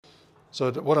So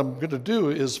what I'm going to do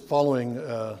is following,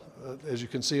 as you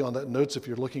can see on that notes, if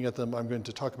you're looking at them, I'm going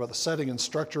to talk about the setting and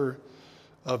structure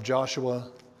of Joshua.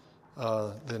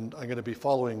 Then I'm going to be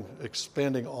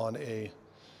expanding on a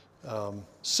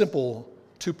simple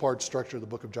two-part structure of the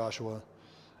book of Joshua.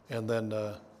 And then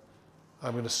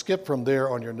I'm going to skip from there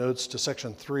on your notes to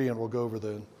section 3, and we'll go over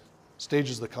the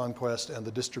stages of the conquest and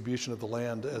the distribution of the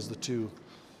land as the two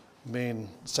main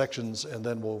sections, and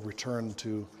then we'll return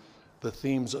to the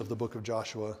themes of the book of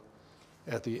Joshua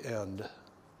at the end.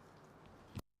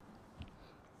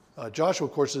 Joshua,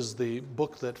 of course, is the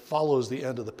book that follows the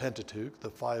end of the Pentateuch, the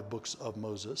 5 books of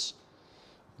Moses.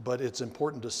 But it's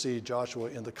important to see Joshua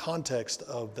in the context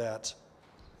of that,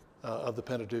 of the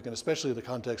Pentateuch, and especially the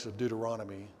context of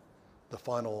Deuteronomy, the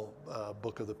final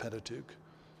book of the Pentateuch.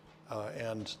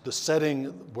 And the setting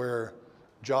where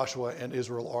Joshua and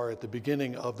Israel are at the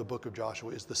beginning of the book of Joshua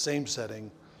is the same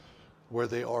setting where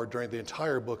they are during the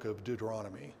entire book of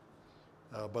Deuteronomy.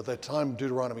 By the time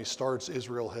Deuteronomy starts,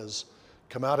 Israel has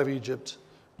come out of Egypt.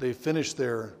 They've finished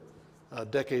their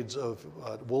decades of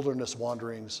wilderness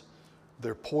wanderings.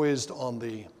 They're poised on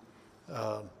the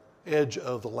edge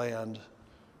of the land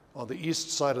on the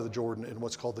east side of the Jordan in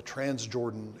what's called the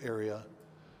Transjordan area,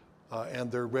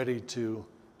 and they're ready to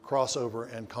cross over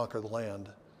and conquer the land.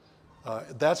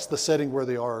 That's the setting where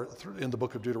they are in the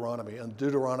book of Deuteronomy, and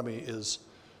Deuteronomy is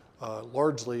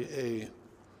largely a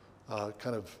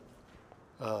kind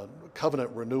of covenant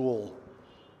renewal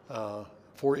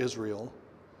for Israel.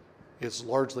 It's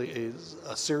largely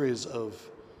a series of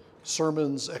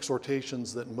sermons,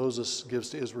 exhortations that Moses gives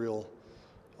to Israel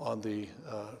on the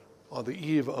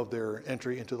eve of their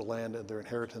entry into the land and their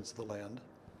inheritance of the land.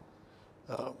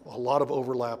 A lot of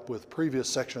overlap with previous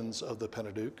sections of the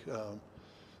Pentateuch.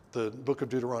 The book of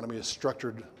Deuteronomy is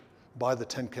structured by the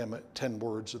 10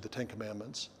 words of the 10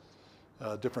 Commandments.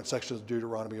 Different sections of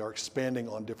Deuteronomy are expanding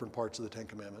on different parts of the 10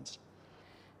 Commandments.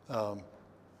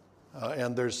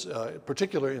 And there's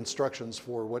particular instructions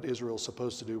for what Israel is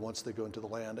supposed to do once they go into the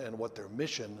land and what their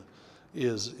mission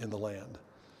is in the land.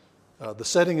 The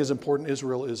setting is important.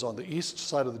 Israel is on the east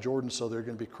side of the Jordan, so they're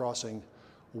going to be crossing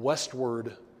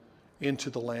westward into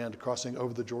the land, crossing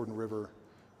over the Jordan River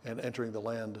and entering the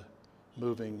land,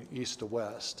 moving east to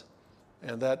west.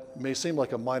 And that may seem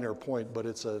like a minor point, but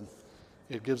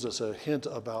it gives us a hint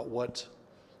about what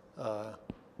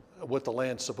the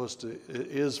land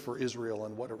is for Israel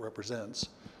and what it represents.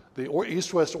 The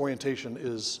east-west orientation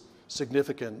is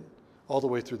significant all the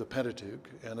way through the Pentateuch,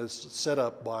 and it's set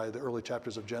up by the early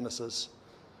chapters of Genesis,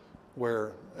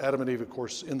 where Adam and Eve, of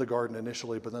course, in the garden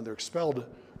initially, but then they're expelled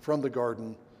from the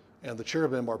garden, and the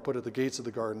cherubim are put at the gates of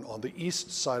the garden on the east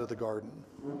side of the garden.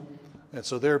 And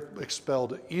so they're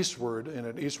expelled eastward in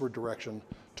an eastward direction.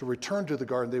 To return to the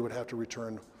garden, they would have to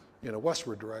return in a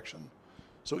westward direction.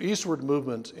 So eastward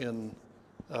movement in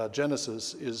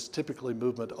Genesis is typically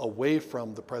movement away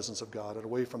from the presence of God and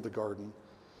away from the garden.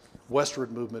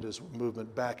 Westward movement is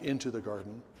movement back into the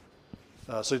garden.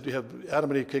 So you have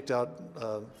Adam and Eve kicked out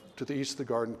to the east of the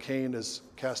garden. Cain is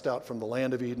cast out from the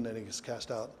land of Eden, and he is cast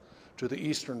out to the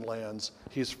eastern lands.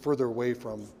 He's further away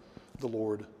from the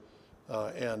Lord.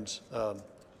 And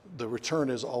the return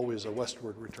is always a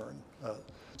westward return.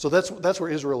 So that's where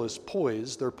Israel is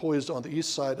poised. They're poised on the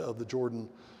east side of the Jordan.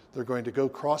 They're going to go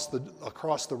across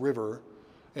the river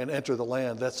and enter the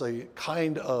land. That's a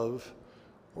kind of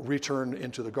return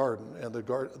into the garden. And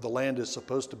the land is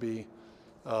supposed to be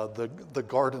the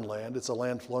garden land. It's a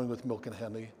land flowing with milk and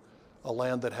honey, a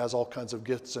land that has all kinds of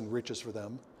gifts and riches for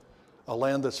them, a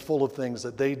land that's full of things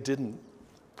that they didn't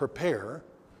prepare.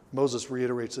 Moses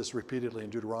reiterates this repeatedly in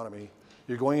Deuteronomy.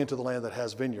 You're going into the land that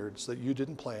has vineyards that you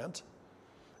didn't plant.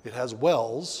 It has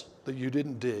wells that you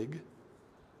didn't dig.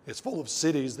 It's full of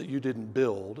cities that you didn't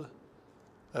build.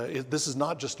 This is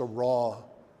not just raw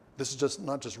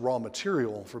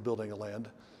material for building a land.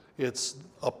 It's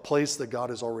a place that God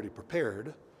has already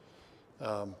prepared.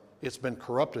 It's been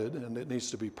corrupted and it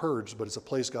needs to be purged, but it's a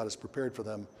place God has prepared for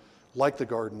them, like the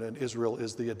garden, and Israel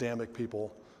is the Adamic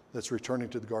people that's returning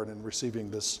to the garden and receiving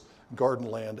this garden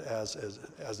land as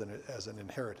an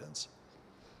inheritance.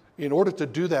 In order to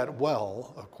do that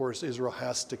well, of course, Israel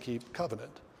has to keep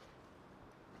covenant.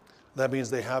 That means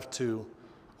they have to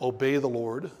obey the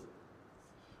Lord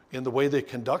in the way they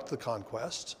conduct the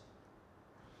conquest.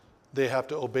 They have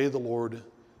to obey the Lord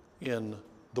in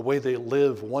the way they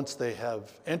live once they have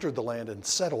entered the land and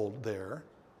settled there.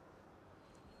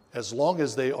 As long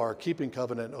as they are keeping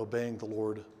covenant, obeying the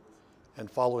Lord,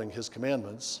 and following his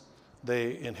commandments,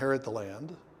 they inherit the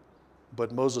land.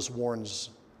 But Moses warns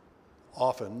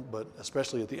often, but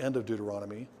especially at the end of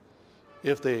Deuteronomy,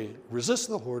 If they resist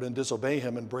the Lord and disobey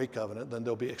him and break covenant, then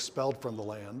they'll be expelled from the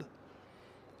land,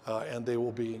 and they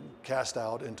will be cast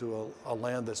out into a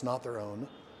land that's not their own.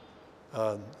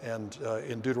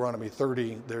 In Deuteronomy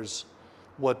 30, there's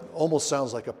what almost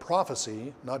sounds like a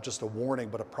prophecy, not just a warning,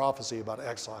 but a prophecy about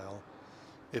exile.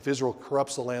 If Israel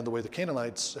corrupts the land the way the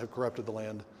Canaanites have corrupted the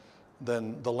land,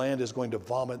 then the land is going to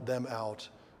vomit them out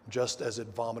just as it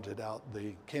vomited out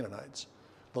the Canaanites.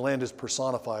 The land is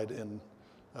personified in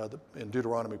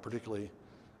Deuteronomy particularly.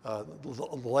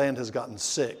 The land has gotten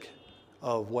sick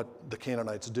of what the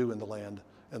Canaanites do in the land,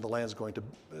 and the land's going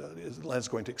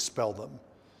to expel them.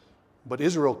 But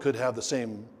Israel could have the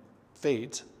same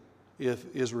fate if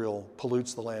Israel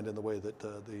pollutes the land in the way that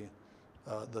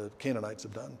the Canaanites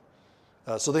have done.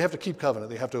 So they have to keep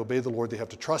covenant. They have to obey the Lord. They have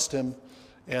to trust him.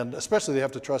 And especially they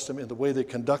have to trust him in the way they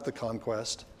conduct the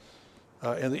conquest.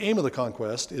 And the aim of the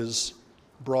conquest is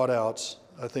brought out,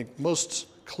 I think, most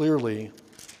clearly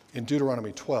in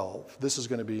Deuteronomy 12. This is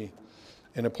going to be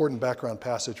an important background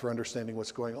passage for understanding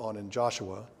what's going on in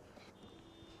Joshua.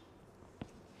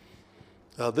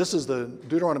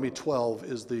 Deuteronomy 12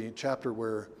 is the chapter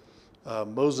where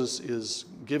Moses is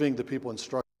giving the people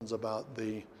instructions about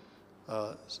the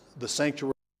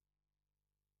sanctuary,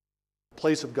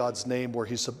 place of God's name where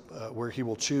he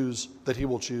will choose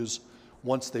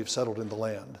once they've settled in the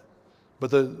land. But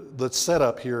the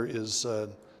setup here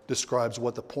describes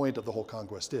what the point of the whole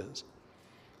conquest is.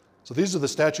 So these are the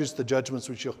statutes, the judgments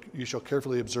which you shall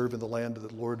carefully observe in the land that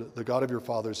the Lord, the God of your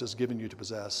fathers, has given you to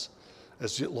possess,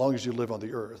 as long as you live on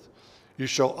the earth. You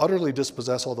shall utterly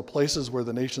dispossess all the places where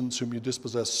the nations whom you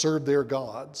dispossess serve their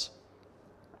gods.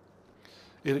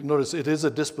 Notice it is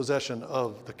a dispossession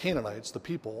of the Canaanites, the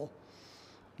people,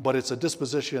 but it's a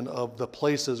disposition of the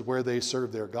places where they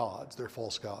serve their gods, their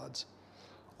false gods,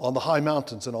 on the high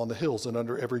mountains and on the hills and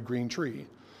under every green tree.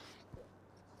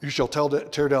 You shall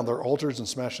tear down their altars and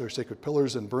smash their sacred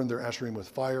pillars and burn their asherim with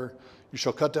fire. You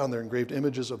shall cut down their engraved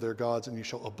images of their gods, and you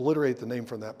shall obliterate the name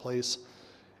from that place.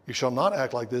 You shall not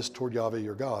act like this toward Yahweh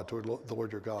your God, toward the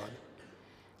Lord your God.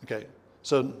 Okay,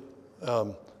 so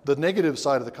the negative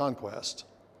side of the conquest,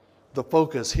 the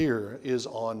focus here is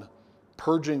on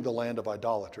purging the land of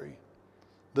idolatry.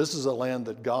 This is a land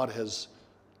that God has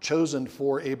chosen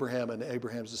for Abraham and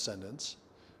Abraham's descendants.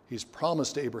 He's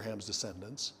promised to Abraham's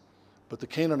descendants, but the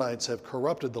Canaanites have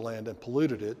corrupted the land and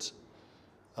polluted it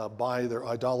by their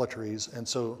idolatries. And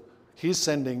so he's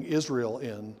sending Israel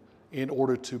in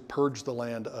order to purge the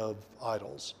land of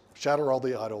idols, shatter all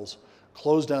the idols,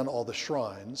 close down all the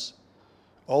shrines,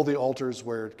 all the altars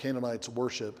where Canaanites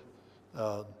worship,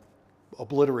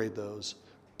 obliterate those,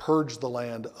 purge the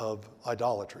land of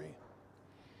idolatry.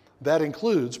 That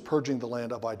includes purging the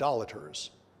land of idolaters.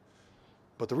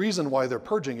 But the reason why they're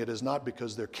purging it is not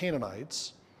because they're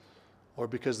Canaanites or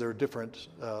because they're different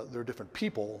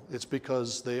people. It's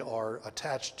because they are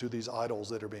attached to these idols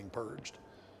that are being purged.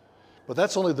 But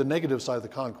that's only the negative side of the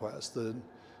conquest.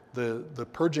 The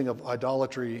purging of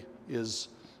idolatry is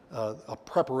a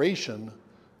preparation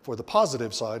for the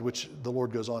positive side, which the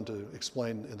Lord goes on to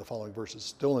explain in the following verses,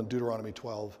 still in Deuteronomy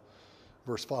 12,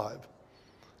 verse 5.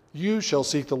 You shall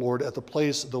seek the Lord at the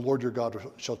place the Lord your God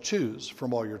shall choose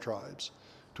from all your tribes,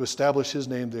 to establish his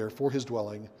name there for his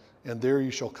dwelling, and there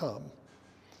you shall come.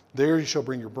 There you shall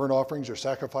bring your burnt offerings, your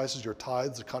sacrifices, your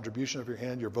tithes, the contribution of your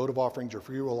hand, your votive offerings, your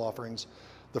freewill offerings,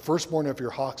 the firstborn of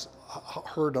your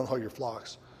herd on all your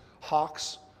flocks.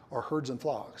 Hawks are herds and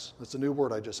flocks. That's a new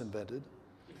word I just invented.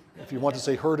 If you want to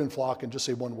say herd and flock and just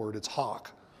say one word, it's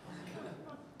hawk.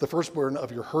 The firstborn of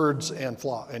your herds and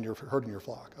flock, and your herd and your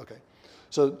flock. Okay.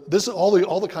 So this all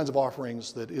the kinds of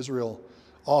offerings that Israel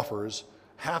offers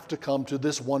have to come to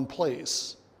this one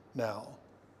place now.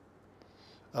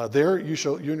 There you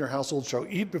and your household shall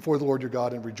eat before the Lord your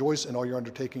God and rejoice in all your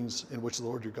undertakings in which the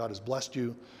Lord your God has blessed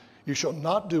you. You shall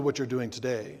not do what you're doing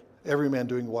today, every man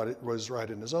doing what was right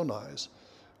in his own eyes.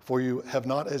 For you have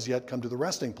not as yet come to the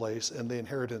resting place and the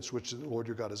inheritance which the Lord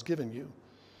your God has given you.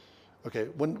 Okay,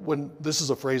 when this is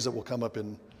a phrase that will come up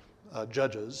in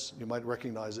Judges, you might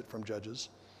recognize it from Judges,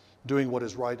 doing what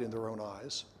is right in their own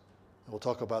eyes. And we'll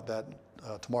talk about that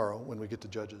tomorrow when we get to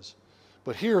Judges.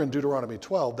 But here in Deuteronomy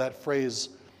 12, that phrase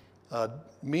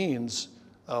means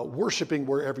worshiping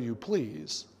wherever you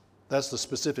please. That's the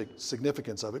specific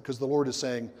significance of it, because the Lord is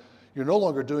saying, you're no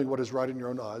longer doing what is right in your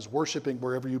own eyes, worshiping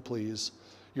wherever you please.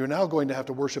 You're now going to have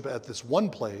to worship at this one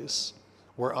place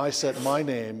where I set my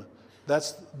name.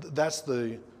 That's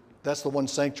the one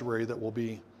sanctuary that will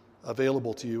be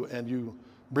available to you, and you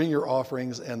bring your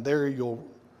offerings, and there you'll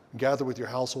gather with your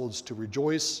households to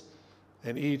rejoice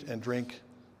and eat and drink,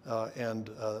 and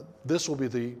this will be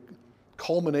the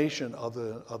culmination of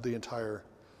the entire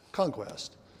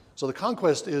conquest. So the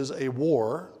conquest is a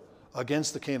war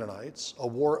against the Canaanites, a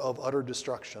war of utter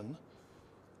destruction.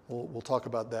 We'll talk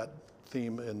about that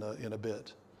theme in a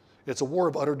bit. It's a war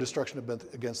of utter destruction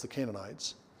against the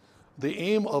Canaanites. The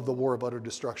aim of the war of utter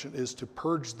destruction is to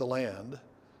purge the land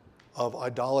of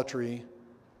idolatry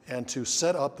and to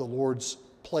set up the Lord's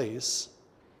place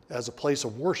as a place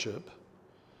of worship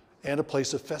and a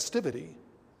place of festivity.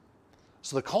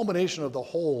 So the culmination of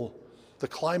the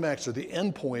climax or the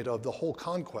end point of the whole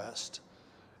conquest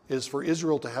is for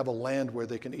Israel to have a land where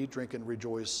they can eat, drink, and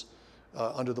rejoice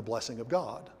under the blessing of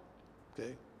God.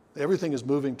 Okay? Everything is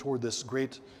moving toward this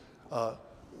great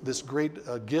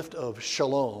gift of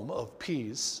shalom, of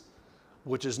peace,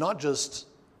 which is not just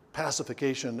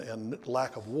pacification and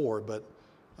lack of war, but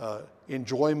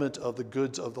enjoyment of the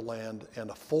goods of the land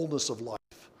and a fullness of life,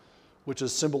 which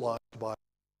is symbolized by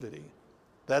activity.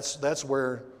 That's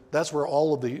where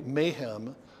all of the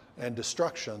mayhem and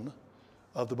destruction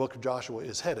of the book of Joshua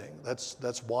is heading.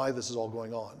 That's why this is all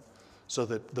going on, so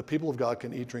that the people of God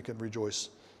can eat, drink, and rejoice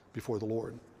before the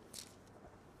Lord.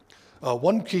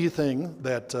 One key thing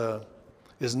that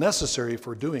is necessary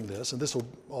for doing this, and this will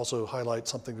also highlight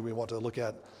something that we want to look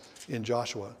at in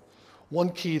Joshua. One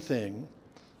key thing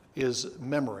is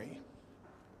memory.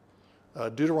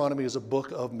 Deuteronomy is a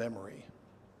book of memory.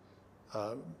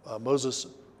 Moses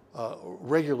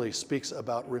regularly speaks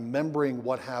about remembering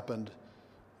what happened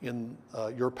in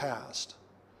your past.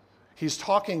 He's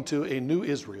talking to a new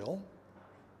Israel.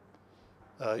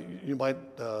 You might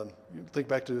think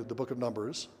back to the book of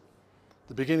Numbers.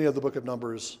 The beginning of the book of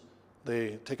Numbers,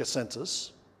 they take a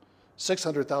census,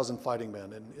 600,000 fighting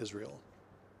men in Israel.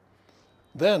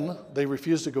 Then they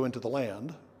refuse to go into the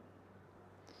land,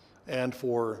 and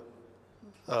for,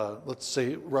 let's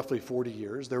say, roughly 40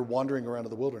 years, they're wandering around in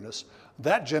the wilderness.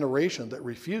 That generation that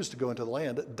refused to go into the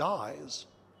land dies,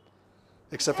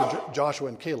 except for Joshua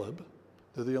and Caleb.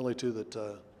 They're the only two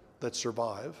that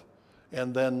survive.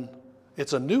 And then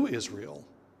it's a new Israel.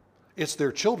 It's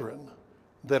their children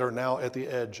that are now at the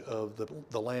edge of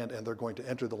the land, and they're going to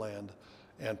enter the land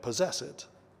and possess it.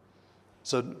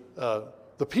 So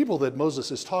the people that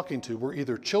Moses is talking to were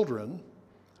either children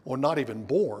or not even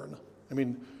born. I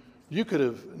mean, you could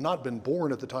have not been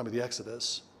born at the time of the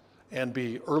Exodus and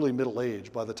be early middle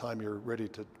age by the time you're ready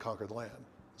to conquer the land.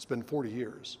 It's been 40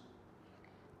 years.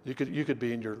 You could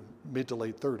be in your mid to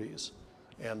late 30s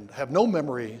and have no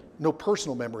memory, no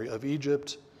personal memory of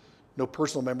Egypt, no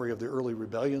personal memory of the early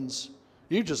rebellions.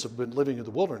 You just have been living in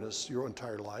the wilderness your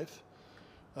entire life.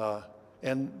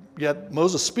 And yet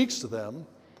Moses speaks to them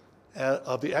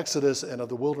of the Exodus and of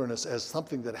the wilderness as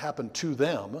something that happened to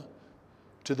them,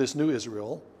 to this new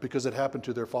Israel, because it happened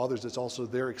to their fathers. It's also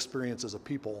their experience as a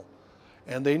people.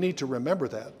 And they need to remember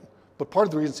that. But part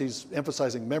of the reason he's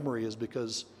emphasizing memory is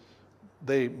because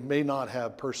they may not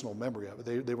have personal memory of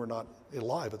it. They were not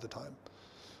alive at the time.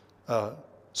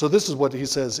 So this is what he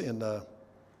says in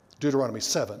Deuteronomy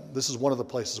 7. This is one of the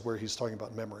places where he's talking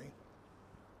about memory.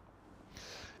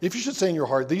 If you should say in your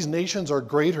heart, these nations are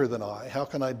greater than I, how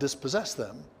can I dispossess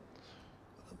them?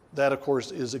 That, of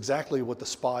course, is exactly what the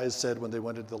spies said when they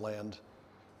went into the land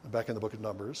back in the book of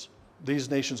Numbers.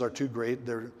 These nations are too great.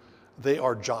 They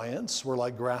are giants. We're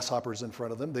like grasshoppers in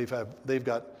front of them. They've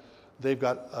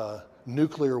got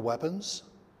nuclear weapons.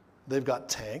 They've got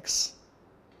tanks.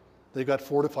 They've got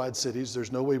fortified cities.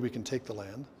 There's no way we can take the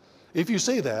land. If you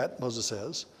say that, Moses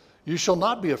says, you shall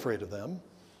not be afraid of them.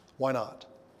 Why not?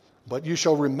 But you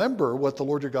shall remember what the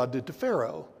Lord your God did to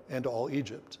Pharaoh and to all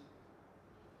Egypt.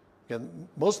 Again,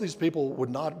 most of these people would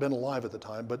not have been alive at the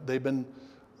time, but they've been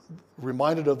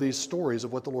reminded of these stories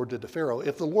of what the Lord did to Pharaoh.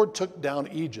 If the Lord took down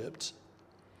Egypt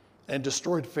and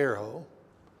destroyed Pharaoh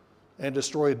and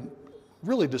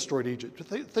really destroyed Egypt,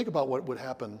 think about what would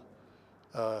happen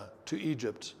to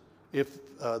Egypt if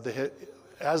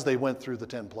as they went through the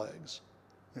 10 plagues.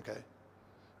 Okay,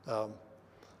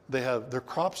 their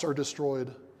crops are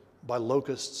destroyed by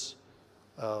locusts.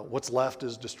 What's left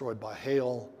is destroyed by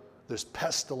hail. There's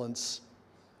pestilence,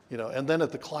 and then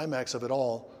at the climax of it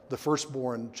all, the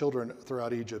firstborn children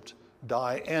throughout Egypt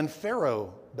die, and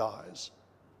Pharaoh dies.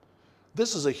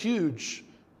 This is a huge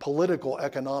political,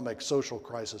 economic, social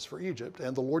crisis for Egypt,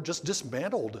 and the Lord just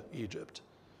dismantled Egypt.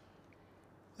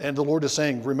 And the Lord is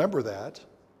saying, remember that.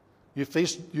 You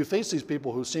face these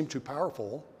people who seem too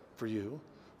powerful for you.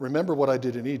 Remember what I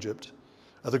did in Egypt.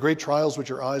 The great trials which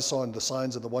your eyes saw, and the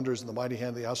signs and the wonders and the mighty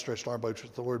hand, the outstretched arm by which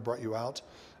the Lord brought you out.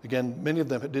 Again, many of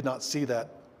them did not see that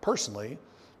personally,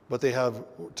 but they have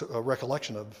a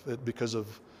recollection of it because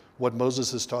of what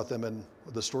Moses has taught them and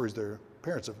the stories their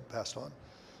parents have passed on.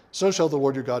 So shall the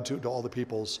Lord your God do to all the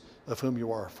peoples of whom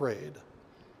you are afraid.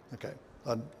 Okay,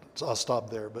 I'll stop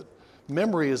there. But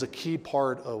memory is a key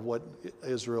part of what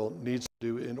Israel needs to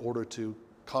do in order to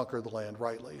conquer the land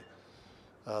rightly.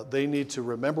 They need to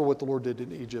remember what the Lord did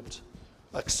in Egypt,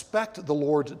 expect the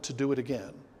Lord to do it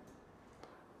again.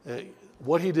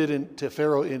 What he did to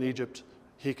Pharaoh in Egypt,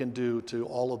 he can do to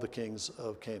all of the kings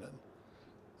of Canaan.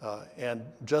 And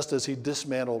just as he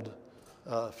dismantled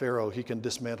Pharaoh, he can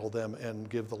dismantle them and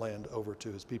give the land over to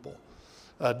his people.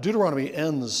 Deuteronomy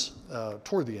ends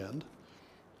toward the end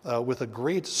with a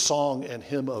great song and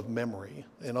hymn of memory.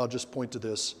 And I'll just point to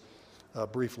this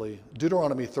briefly.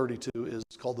 Deuteronomy 32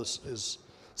 is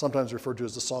sometimes referred to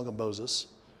as the Song of Moses.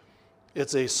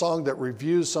 It's a song that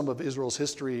reviews some of Israel's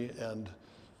history and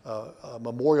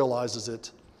memorializes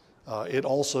it. It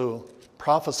also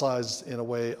prophesies in a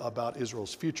way about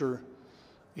Israel's future.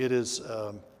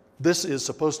 This is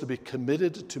supposed to be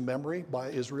committed to memory by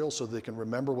Israel so they can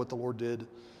remember what the Lord did.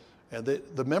 And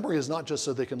the memory is not just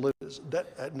so they can live,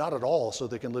 not at all so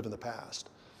they can live in the past,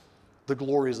 the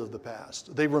glories of the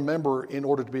past. They remember in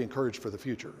order to be encouraged for the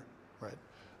future, right?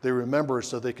 They remember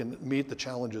so they can meet the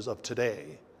challenges of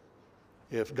today.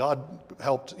 If God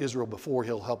helped Israel before,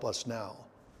 he'll help us now.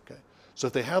 Okay. So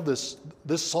if they have this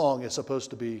song is supposed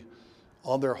to be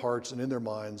on their hearts and in their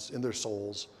minds, in their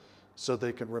souls, so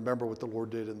they can remember what the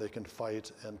Lord did and they can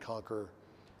fight and conquer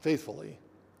faithfully.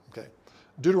 Okay.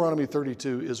 Deuteronomy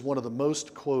 32 is one of the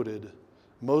most quoted,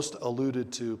 most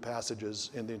alluded to passages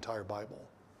in the entire Bible.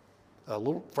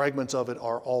 Little fragments of it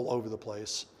are all over the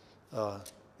place.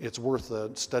 It's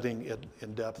worth studying it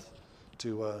in depth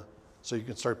so you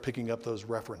can start picking up those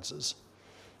references.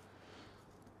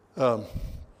 So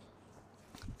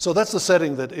that's the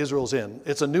setting that Israel's in.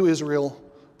 It's a new Israel.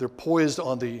 They're poised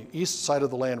on the east side of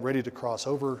the land, ready to cross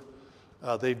over.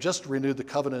 They've just renewed the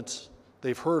covenant.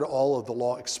 They've heard all of the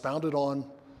law expounded on,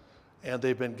 and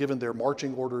they've been given their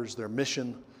marching orders, their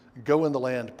mission: go in the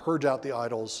land, purge out the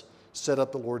idols, set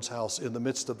up the Lord's house in the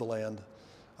midst of the land,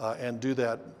 and do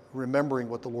that remembering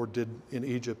what the Lord did in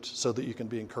Egypt so that you can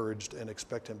be encouraged and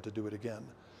expect him to do it again.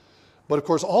 But of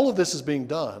course, all of this is being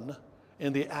done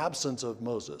in the absence of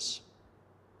Moses.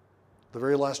 The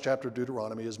very last chapter of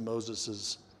Deuteronomy is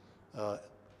Moses'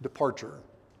 departure.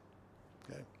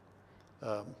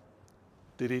 Okay.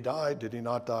 Did he die? Did he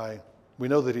not die? We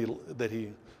know that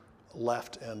he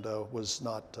left and was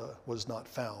not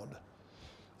found.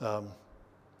 A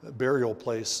burial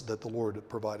place that the Lord had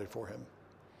provided for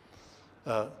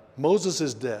him. Moses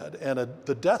is dead, and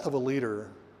the death of a leader,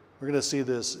 we're going to see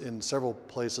this in several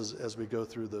places as we go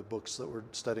through the books that we're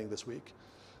studying this week.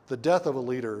 The death of a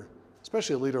leader,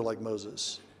 especially a leader like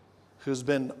Moses, who's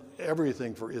been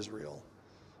everything for Israel.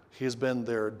 He's been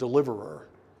their deliverer.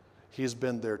 He's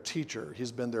been their teacher.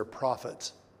 He's been their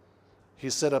prophet.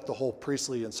 He's set up the whole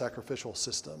priestly and sacrificial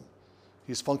system.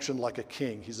 He's functioned like a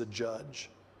king. He's a judge.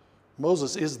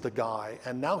 Moses is the guy,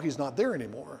 and now he's not there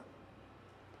anymore.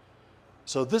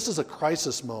 So this is a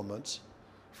crisis moment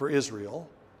for Israel,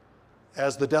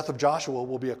 as the death of Joshua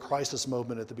will be a crisis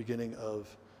moment at the beginning of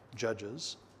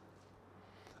Judges.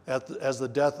 As the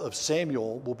death of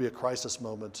Samuel will be a crisis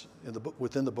moment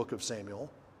within the book of Samuel.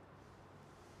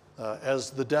 As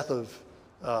the death of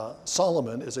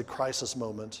Solomon is a crisis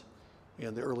moment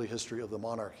in the early history of the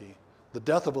monarchy. The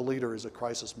death of a leader is a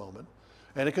crisis moment.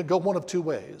 And it could go one of two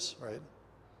ways,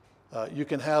 right? You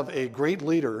can have a great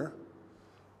leader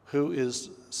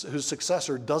whose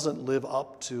successor doesn't live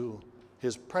up to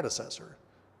his predecessor,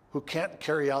 who can't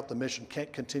carry out the mission,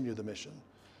 can't continue the mission.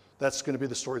 That's going to be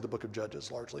the story of the book of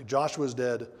Judges, largely. Joshua's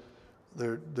dead.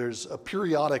 There's a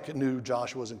periodic new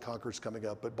Joshuas and conquerors coming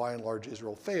up, but by and large,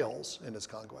 Israel fails in its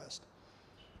conquest.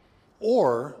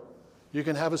 Or you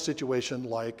can have a situation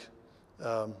like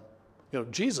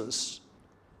Jesus,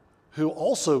 who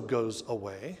also goes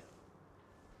away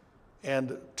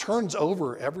and turns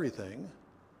over everything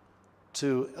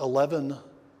to 11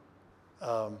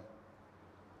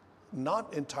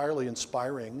 not entirely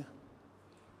inspiring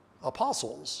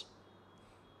apostles,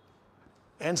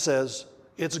 and says,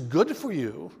 it's good for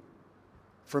you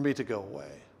for me to go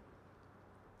away.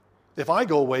 If I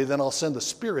go away, then I'll send the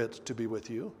Spirit to be with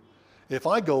you. If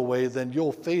I go away, then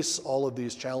you'll face all of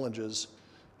these challenges,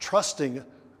 trusting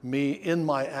me in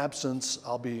my absence.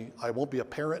 I won't be a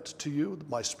parent to you.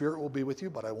 My Spirit will be with you,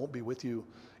 but I won't be with you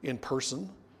in person.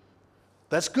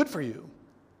 That's good for you.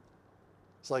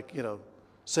 It's like,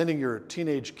 sending your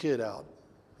teenage kid out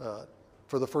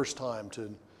for the first time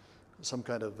to some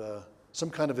kind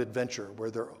of adventure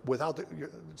where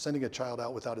you're sending a child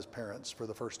out without his parents for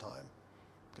the first time.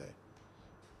 Okay,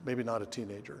 maybe not a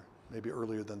teenager, maybe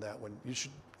earlier than that. When you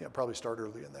should probably start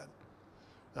early in that.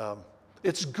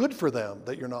 It's good for them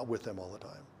that you're not with them all the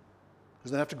time.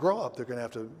 Because they have to grow up. They're going to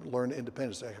have to learn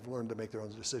independence. They have to learn to make their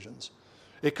own decisions.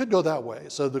 It could go that way.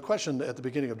 So the question at the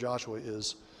beginning of Joshua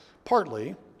is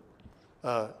partly,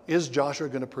 is Joshua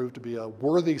going to prove to be a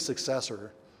worthy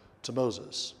successor to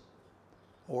Moses?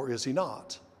 Or is he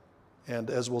not? And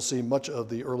as we'll see, much of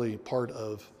the early part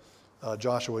of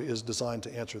Joshua is designed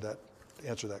to answer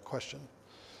that question.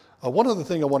 One other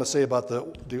thing I want to say about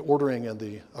the ordering and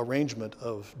the arrangement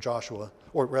of Joshua,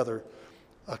 or rather,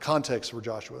 a context for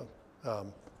Joshua.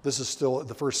 This is still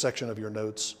the first section of your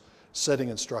notes, setting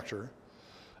and structure.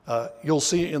 You'll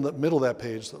see in the middle of that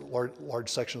page, the large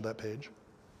section of that page,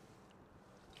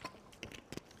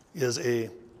 is a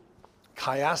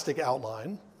chiastic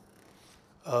outline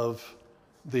of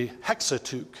the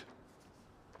Hexateuch.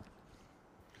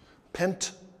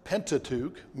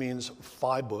 Pentateuch means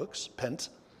 5 books, Pent.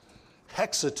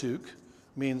 Hexateuch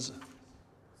means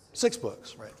 6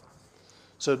 books, right?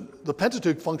 So the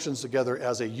Pentateuch functions together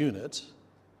as a unit.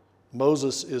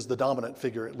 Moses is the dominant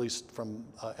figure, at least from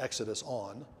Exodus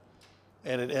on,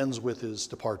 and it ends with his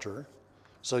departure.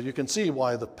 So you can see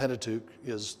why the Pentateuch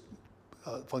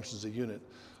functions as a unit.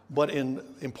 But in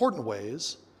important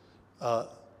ways,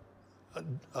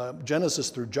 Genesis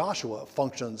through Joshua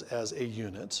functions as a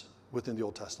unit within the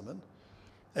Old Testament.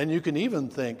 And you can even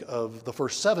think of the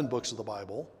first 7 books of the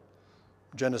Bible,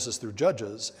 Genesis through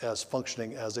Judges, as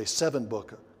functioning as a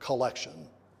 7-book collection.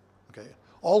 Okay,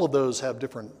 all of those have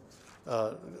different.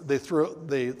 They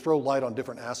throw light on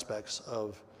different aspects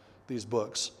of these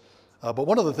books. But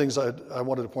one of the things I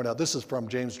wanted to point out, this is from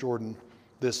James Jordan,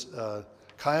 this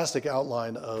chiastic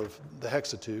outline of the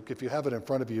Hexateuch. If you have it in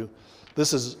front of you,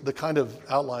 this is the kind of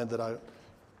outline that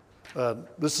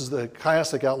this is the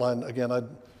chiastic outline. Again,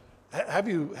 have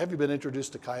you been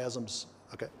introduced to chiasms?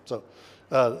 Okay,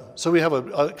 so we have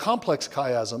a complex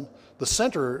chiasm. The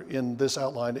center in this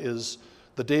outline is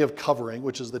the Day of Covering,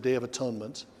 which is the Day of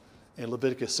Atonement in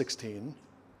Leviticus 16.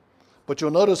 But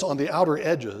you'll notice on the outer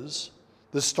edges,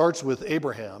 this starts with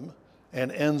Abraham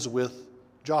and ends with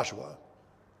Joshua.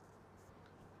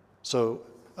 So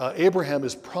Abraham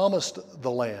is promised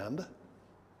the land,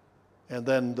 and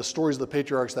then the stories of the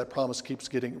patriarchs, that promise keeps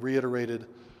getting reiterated.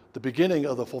 The beginning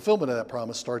of the fulfillment of that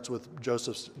promise starts with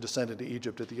Joseph's descent into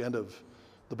Egypt at the end of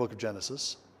the book of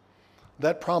Genesis.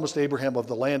 That promise to Abraham of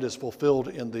the land is fulfilled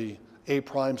in the A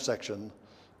prime section,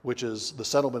 which is the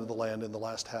settlement of the land in the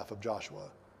last half of Joshua.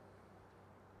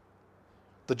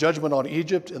 The judgment on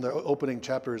Egypt in the opening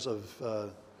chapters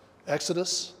of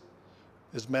Exodus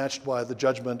is matched by the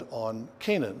judgment on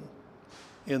Canaan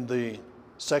in the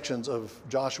sections of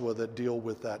Joshua that deal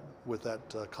with that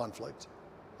conflict,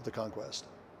 with the conquest.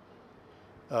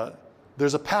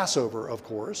 There's a Passover, of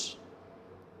course,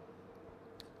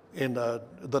 in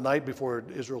the night before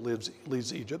Israel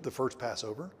leaves Egypt, the first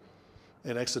Passover,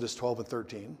 in Exodus 12 and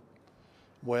 13,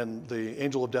 when the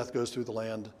angel of death goes through the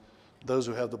land. Those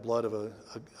who have the blood of a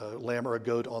lamb or a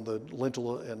goat on the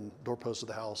lintel and doorposts of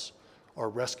the house are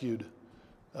rescued.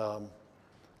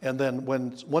 And then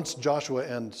once Joshua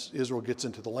and Israel gets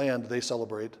into the land, they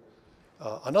celebrate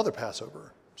another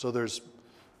Passover. So there's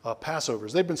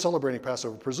Passovers. They've been celebrating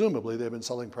Passover, presumably they've been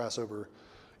celebrating Passover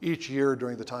each year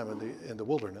during the time in the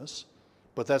wilderness,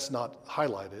 but that's not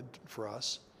highlighted for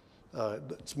us.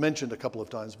 It's mentioned a couple of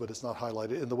times, but it's not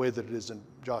highlighted in the way that it is in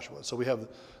Joshua. So we have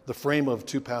the frame of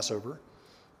 2 Passover.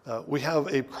 We have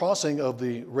a crossing of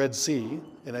the Red Sea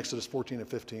in Exodus 14 and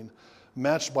 15,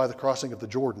 matched by the crossing of the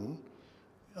Jordan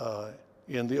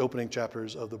in the opening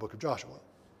chapters of the book of Joshua.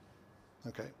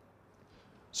 Okay.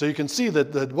 So you can see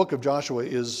that the book of Joshua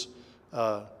is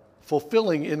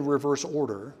fulfilling in reverse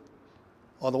order,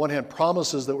 on the one hand,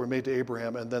 promises that were made to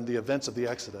Abraham, and then the events of the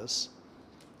Exodus.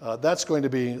 That's going to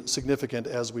be significant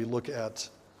as we look at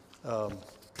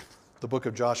the book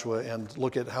of Joshua and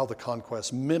look at how the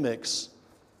conquest mimics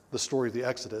the story of the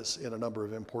Exodus in a number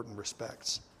of important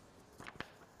respects.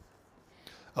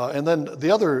 And then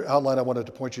the other outline I wanted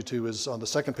to point you to is on the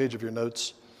second page of your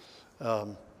notes.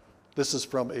 This is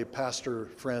from a pastor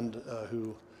friend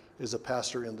who is a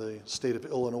pastor in the state of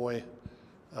Illinois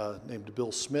named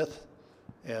Bill Smith.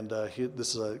 And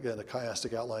this is, again, a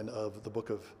chiastic outline of the book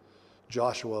of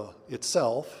Joshua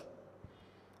itself.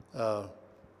 I'm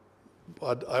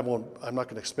not going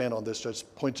to expand on this,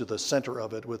 just point to the center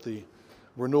of it with the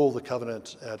renewal of the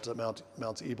covenant at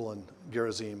Mounts Ebal and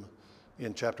Gerizim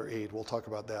in chapter 8. We'll talk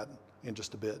about that in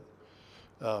just a bit.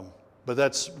 But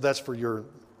that's for your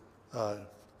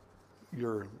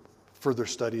further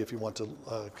study if you want to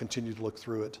continue to look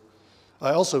through it.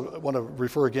 I also want to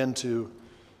refer again to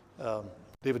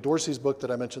David Dorsey's book that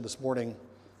I mentioned this morning.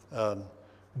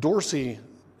 Dorsey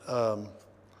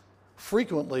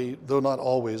frequently, though not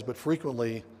always, but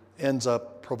frequently ends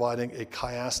up providing a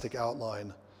chiastic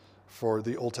outline for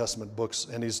the Old Testament books,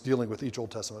 and he's dealing with each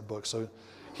Old Testament book. So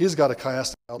he's got a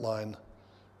chiastic outline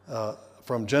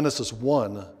from Genesis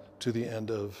 1 to the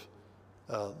end of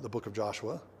the book of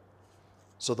Joshua.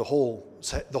 So the whole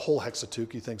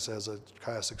Hexateuch, he thinks, has a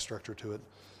chiastic structure to it.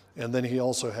 And then he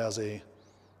also has I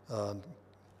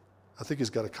think he's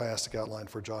got a chiastic outline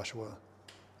for Joshua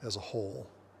as a whole.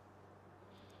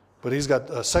 But he's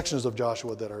got sections of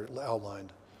Joshua that are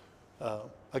outlined.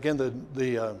 Again, I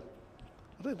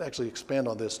didn't actually expand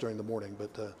on this during the morning,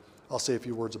 but I'll say a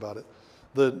few words about it.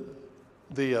 The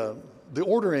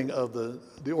ordering of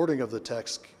the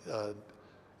text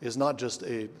is not just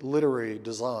a literary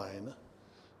design,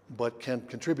 but can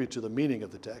contribute to the meaning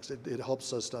of the text. It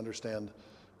helps us to understand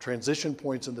transition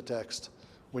points in the text.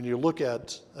 When you look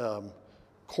at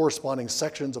corresponding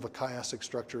sections of a chiastic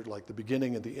structure, like the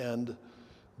beginning and the end,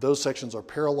 those sections are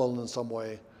parallel in some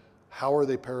way. How are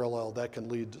they parallel? That can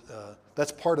lead.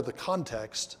 That's part of the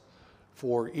context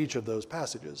for each of those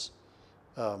passages.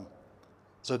 And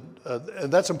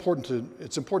that's important.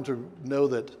 It's important to know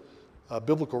that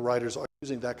biblical writers are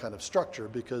using that kind of structure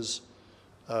because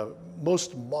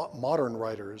most modern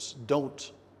writers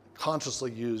don't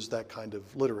consciously use that kind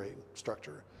of literary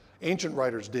structure. Ancient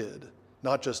writers did,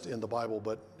 not just in the Bible,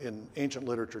 but in ancient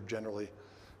literature generally.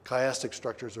 Chiastic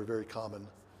structures are very common.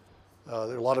 There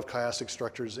are a lot of chiastic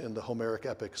structures in the Homeric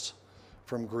epics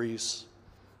from Greece.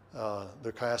 There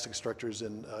are chiastic structures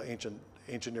in ancient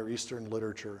Near Eastern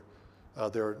literature.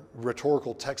 There are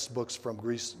rhetorical textbooks from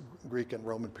Greek and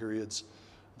Roman periods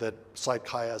that cite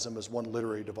chiasm as one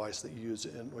literary device that you use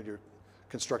when you're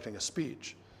constructing a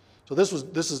speech. So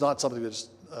this is not something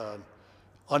that's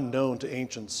unknown to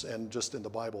ancients and just in the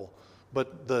Bible,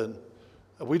 but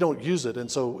we don't use it, and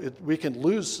so we can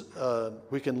lose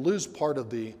part of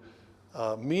the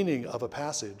meaning of a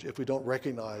passage if we don't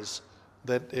recognize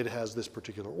that it has this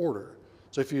particular order.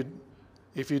 So if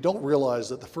you don't realize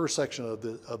that the first section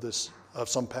of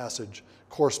some passage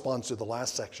corresponds to the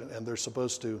last section, and they're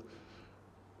supposed to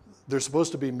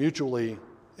be mutually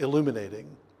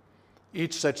illuminating,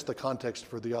 each sets the context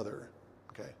for the other.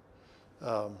 Okay.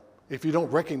 If you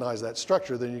don't recognize that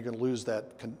structure, then you're going to lose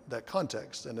that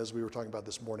context. And as we were talking about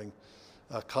this morning,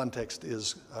 context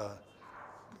is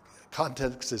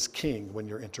king when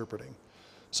you're interpreting.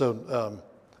 So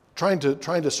trying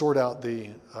to sort out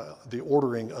the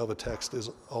ordering of a text is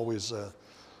always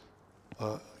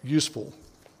useful.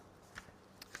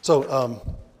 So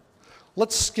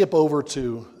let's skip over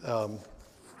to,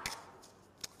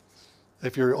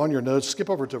 if you're on your notes, skip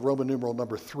over to Roman numeral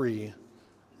number 3,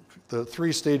 the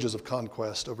 3 stages of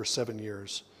conquest over 7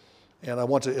 years. And I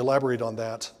want to elaborate on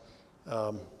that.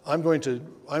 I'm going to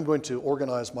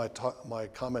organize my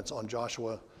comments on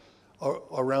Joshua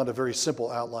around a very simple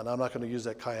outline. I'm not going to use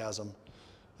that chiasm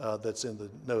that's in the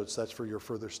notes. That's for your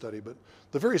further study. But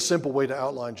the very simple way to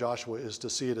outline Joshua is to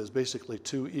see it as basically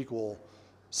 2 equal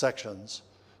sections.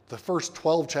 The first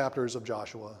 12 chapters of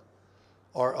Joshua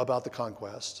are about the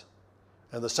conquest,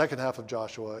 and the second half of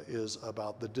Joshua is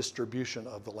about the distribution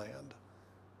of the land.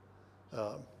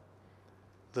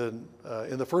 In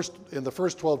the first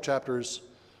 12 chapters,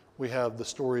 we have the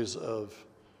stories of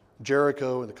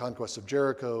Jericho and the conquest of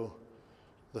Jericho,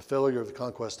 the failure of the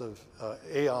conquest of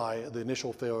Ai, the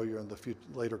initial failure and the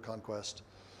later conquest.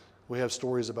 We have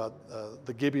stories about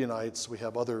the Gibeonites. We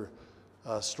have other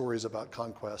stories about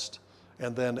conquest.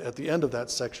 And then at the end of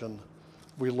that section,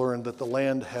 we learn that the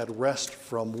land had rest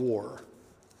from war.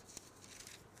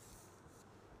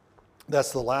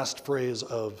 That's the last phrase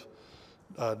of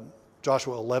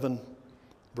Joshua 11,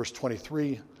 verse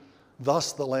 23.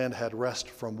 Thus the land had rest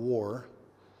from war.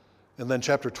 And then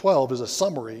chapter 12 is a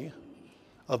summary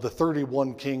of the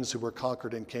 31 kings who were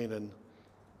conquered in Canaan.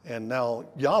 And now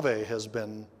Yahweh,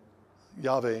 the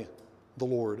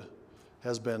Lord,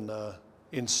 has been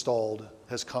installed,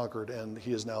 has conquered, and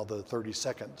he is now the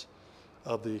 32nd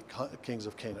of the kings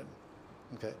of Canaan.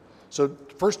 Okay. So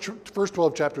first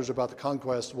 12 chapters are about the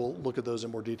conquest. We'll look at those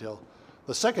in more detail.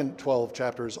 The second 12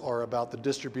 chapters are about the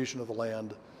distribution of the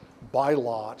land by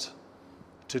lot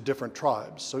to different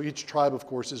tribes. So each tribe, of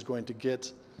course, is going to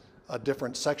get a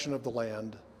different section of the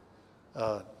land.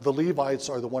 The Levites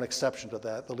are the one exception to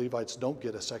that. The Levites don't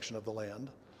get a section of the land.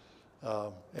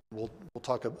 And we'll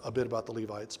talk a bit about the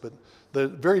Levites. But the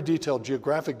very detailed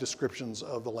geographic descriptions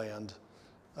of the land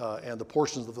and the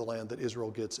portions of the land that Israel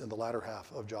gets in the latter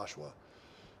half of Joshua.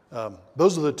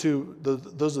 Those are the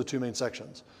two main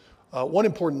sections. One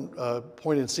important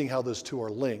point in seeing how those two are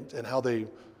linked and how they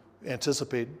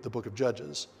anticipate the book of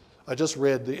Judges. I just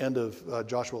read the end of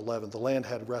Joshua 11. The land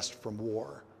had rest from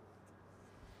war.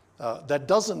 That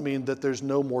doesn't mean that there's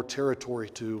no more territory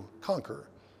to conquer.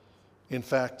 In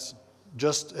fact,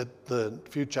 just at the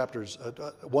few chapters,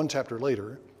 one chapter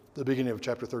later, the beginning of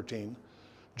chapter 13,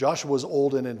 Joshua was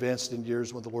old and advanced in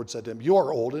years when the Lord said to him, "You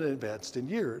are old and advanced in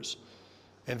years,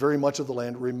 and very much of the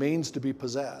land remains to be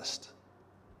possessed."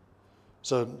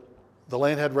 So the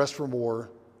land had rest from war.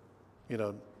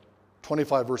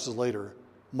 25 verses later,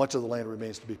 much of the land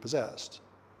remains to be possessed.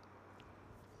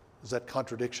 Is that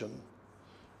contradiction?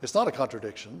 It's not a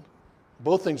contradiction.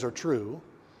 Both things are true.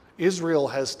 Israel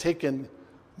has taken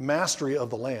mastery of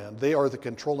the land. They are the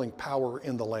controlling power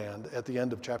in the land at the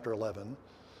end of chapter 11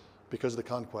 because of the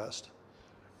conquest.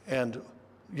 And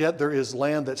yet there is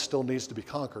land that still needs to be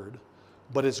conquered,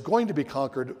 but it's going to be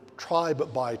conquered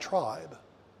tribe by tribe.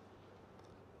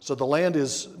 So the land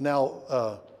is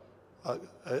now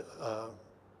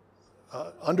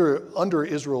under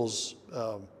Israel's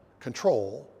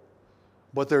control,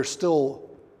 but there's still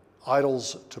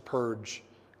idols to purge,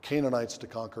 Canaanites to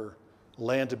conquer,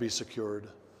 land to be secured,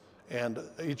 and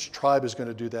each tribe is going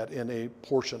to do that in a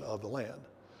portion of the land.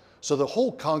 So the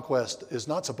whole conquest is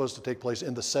not supposed to take place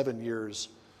in the 7 years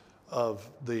of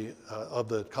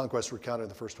the conquest recounted in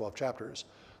the first 12 chapters.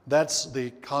 That's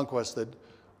the conquest that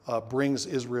brings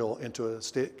Israel into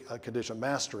a condition of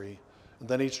mastery, and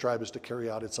then each tribe is to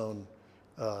carry out its own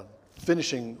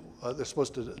finishing. They're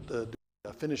supposed to do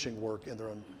finishing work in their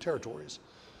own territories,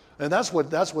 and that's what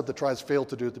the tribes failed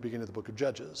to do at the beginning of the book of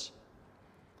Judges.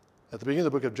 At the beginning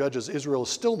of the book of Judges, Israel is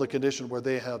still in the condition where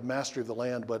they have mastery of the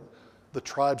land, but the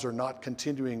tribes are not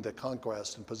continuing the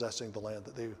conquest and possessing the land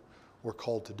that they were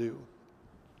called to do.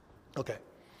 Okay,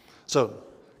 so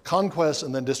conquest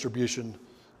and then distribution.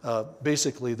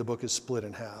 Basically, the book is split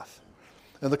in half.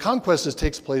 And the conquest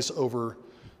takes place over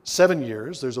 7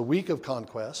 years. There's a week of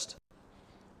conquest.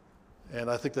 And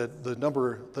I think that the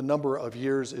number of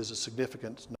years is a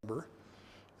significant number.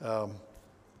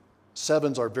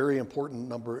 Sevens are very important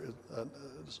number.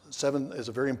 7 is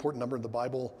a very important number in the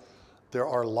Bible. There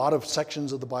are a lot of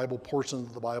sections of the Bible, portions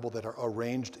of the Bible that are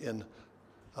arranged in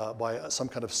by some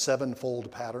kind of sevenfold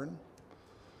pattern.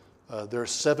 There are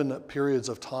 7 periods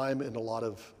of time in a lot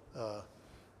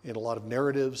of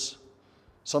narratives.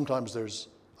 Sometimes there's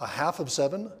a half of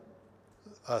 7,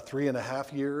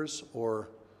 3.5 years, or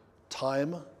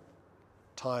time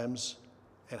times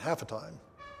and half a time.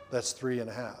 That's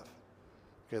 3.5.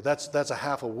 Okay, that's a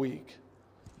half a week.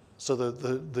 So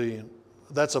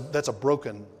that's a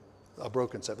broken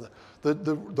 7.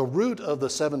 The root of the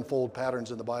sevenfold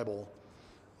patterns in the Bible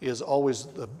is always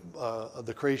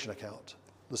the creation account,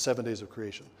 the 7 days of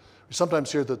creation. We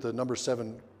sometimes hear that the number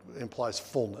 7 implies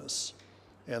fullness,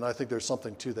 and I think there's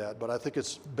something to that, but I think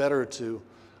it's better to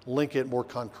link it more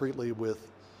concretely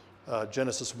with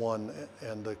Genesis 1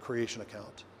 and the creation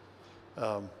account.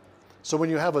 So when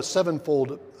you have a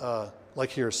sevenfold, like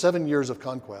here, 7 years of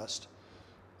conquest,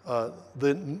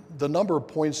 the number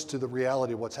points to the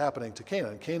reality of what's happening to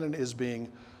Canaan. Canaan is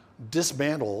being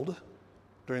dismantled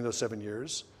during those 7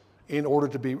 years in order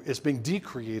to be, it's being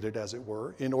decreated, as it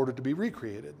were, in order to be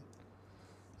recreated.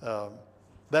 The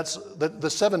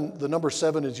number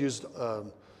 7 is used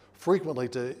frequently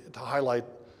to highlight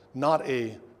not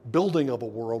a building of a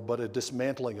world, but a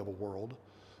dismantling of a world.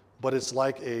 But it's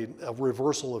like a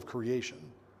reversal of creation.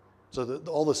 So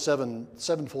all the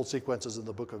sevenfold sequences in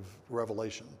the book of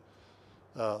Revelation,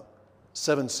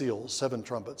 7 seals, 7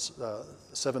 trumpets,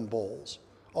 7 bowls,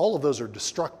 all of those are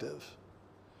destructive.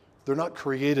 They're not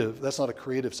creative. That's not a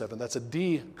creative 7. That's a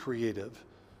decreative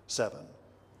 7.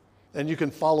 And you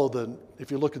can follow if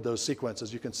you look at those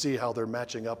sequences, you can see how they're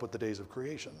matching up with the days of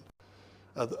creation.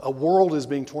 A world is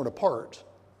being torn apart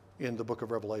in the book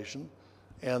of Revelation,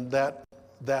 and that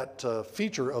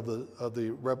feature of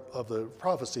the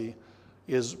prophecy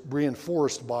is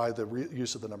reinforced by the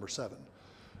use of the number 7.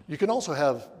 You can also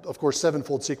have, of course,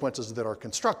 sevenfold sequences that are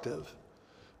constructive.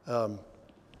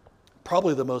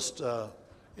 Probably the most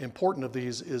important of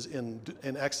these is in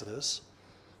Exodus,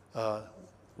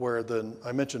 where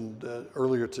I mentioned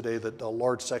earlier today that a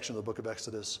large section of the book of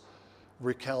Exodus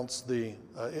recounts it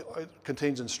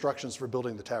contains instructions for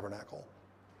building the tabernacle.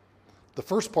 The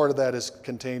first part of that is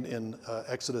contained in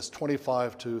Exodus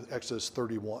 25 to Exodus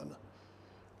 31.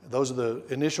 Those are the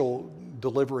initial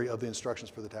delivery of the instructions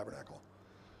for the tabernacle.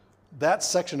 That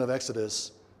section of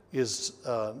Exodus is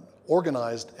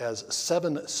organized as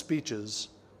 7 speeches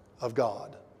of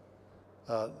God.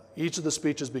 Each of the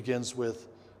speeches begins with,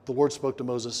 "The Lord spoke to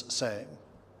Moses, saying,"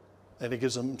 and he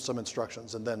gives him some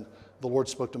instructions. And then, "The Lord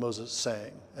spoke to Moses,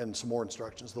 saying," and some more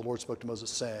instructions. "The Lord spoke to Moses,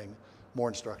 saying," more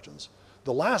instructions.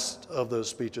 The last of those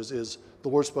speeches is, "The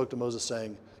Lord spoke to Moses,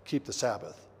 saying, keep the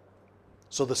Sabbath."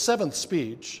 So the 7th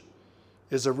speech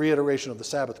is a reiteration of the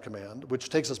Sabbath command, which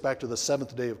takes us back to the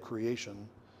seventh day of creation.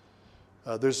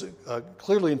 There's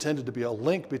clearly intended to be a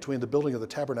link between the building of the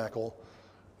tabernacle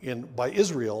by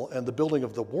Israel and the building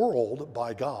of the world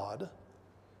by God.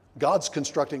 God's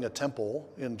constructing a temple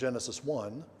in Genesis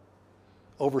 1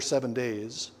 over 7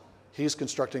 days. He's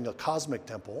constructing a cosmic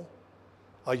temple,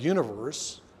 a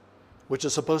universe, which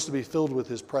is supposed to be filled with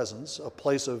his presence, a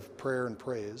place of prayer and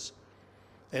praise.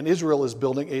 And Israel is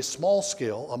building a small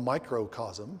scale, a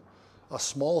microcosm, a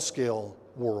small scale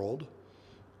world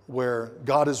where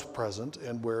God is present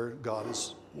and where God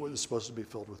is supposed to be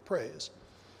filled with praise.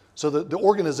 So the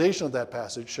organization of that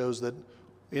passage shows that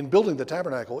in building the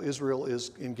tabernacle, Israel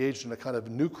is engaged in a kind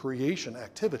of new creation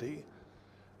activity.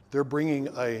 They're bringing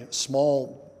a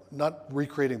small, not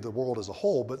recreating the world as a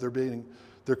whole, but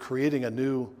they're creating a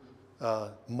new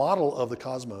model of the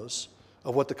cosmos,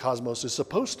 of what the cosmos is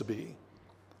supposed to be,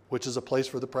 which is a place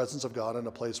for the presence of God and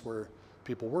a place where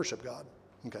people worship God.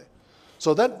 Okay,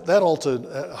 so that all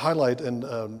to highlight and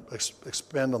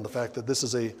expand on the fact that this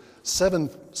is a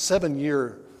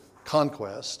seven-year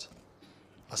conquest,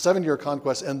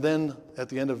 and then at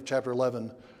the end of chapter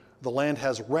 11, the land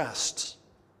has rest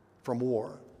from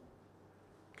war.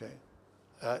 Okay,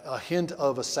 a hint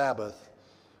of a Sabbath.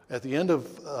 At the end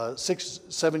of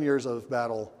 7 years of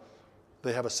battle,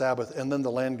 they have a Sabbath, and then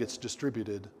the land gets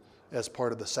distributed as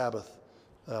part of the Sabbath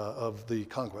of the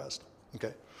conquest.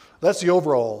 Okay, that's the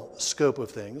overall scope of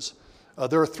things.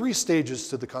 There are 3 stages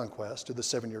to the conquest, to the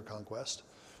 7-year conquest.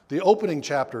 The opening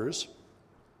chapters,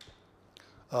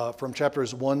 from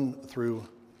chapters 1 through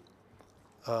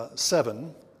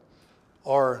 7,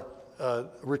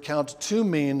 recount 2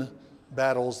 main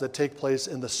battles that take place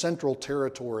in the central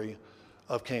territory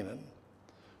of Canaan.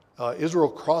 Israel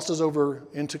crosses over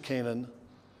into Canaan.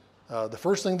 The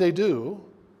first thing they do,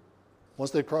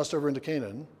 once they've crossed over into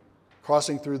Canaan,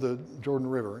 crossing through the Jordan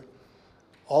River,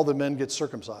 all the men get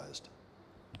circumcised.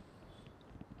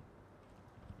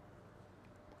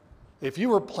 If you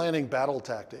were planning battle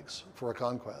tactics for a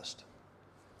conquest,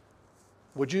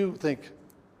 would you think,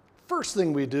 first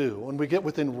thing we do when we get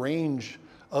within range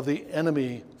of the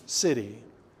enemy city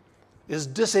is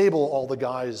disable all the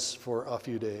guys for a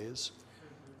few days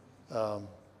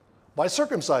by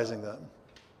circumcising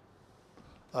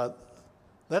them?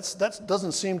 That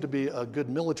doesn't seem to be a good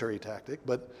military tactic,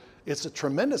 but it's a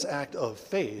tremendous act of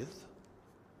faith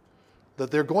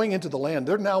that they're going into the land.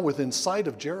 They're now within sight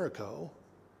of Jericho.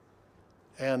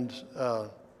 And does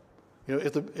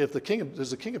the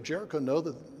king of Jericho know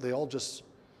that they all just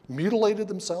mutilated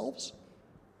themselves?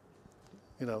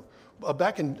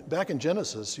 Back in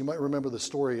Genesis, you might remember the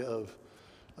story of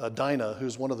Dinah,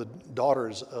 who's one of the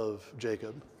daughters of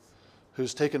Jacob,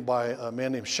 who's taken by a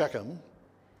man named Shechem.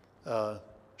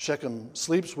 Shechem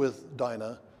sleeps with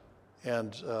Dinah,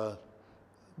 and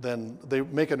then they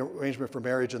make an arrangement for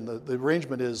marriage, and the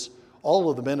arrangement is all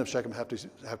of the men of Shechem have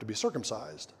to be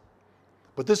circumcised.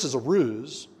 But this is a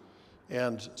ruse,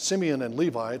 and Simeon and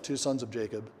Levi, 2 sons of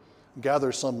Jacob, gather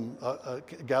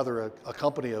a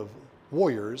company of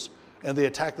warriors, and they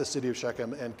attack the city of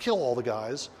Shechem and kill all the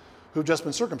guys who've just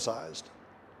been circumcised,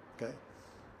 okay?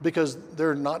 Because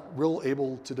they're not real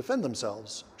able to defend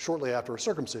themselves shortly after a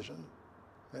circumcision,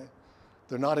 okay?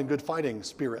 They're not in good fighting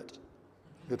spirit,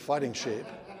 good fighting shape.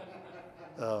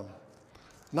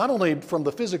 Not only from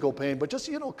the physical pain, but just,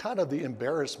 kind of the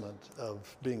embarrassment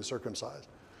of being circumcised.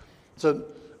 So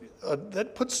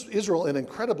that puts Israel in an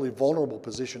incredibly vulnerable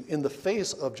position in the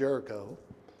face of Jericho.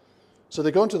 So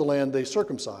they go into the land, they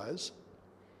circumcise,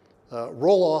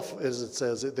 roll off, as it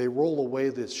says, they roll away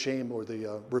the shame or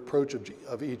the reproach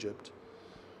of Egypt.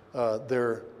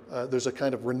 There's a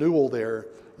kind of renewal there.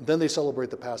 And then they celebrate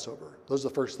the Passover. Those are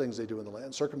the first things they do in the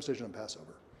land, circumcision and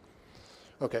Passover.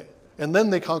 Okay, and then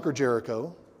they conquer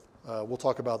Jericho. We'll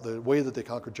talk about the way that they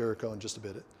conquered Jericho in just a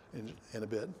bit. In a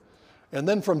bit. And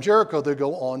then from Jericho, they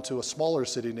go on to a smaller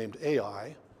city named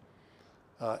Ai.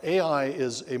 Ai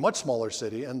is a much smaller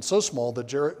city, and so small that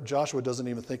Joshua doesn't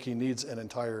even think he needs an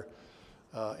entire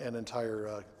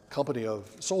company of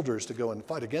soldiers to go and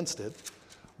fight against it.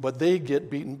 But they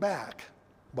get beaten back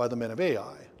by the men of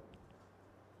Ai.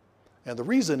 And the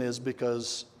reason is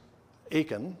because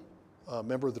Achan, a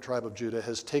member of the tribe of Judah,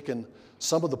 has taken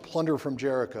some of the plunder from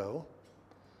Jericho,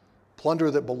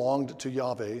 plunder that belonged to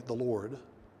Yahweh, the Lord,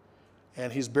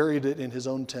 and he's buried it in his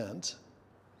own tent.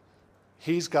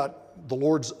 He's got the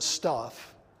Lord's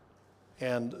stuff,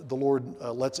 and the Lord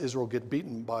lets Israel get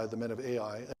beaten by the men of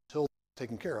Ai until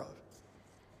taken care of.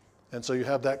 And so you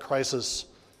have that crisis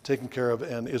taken care of,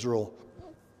 and Israel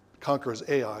conquers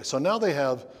Ai. So now they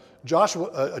have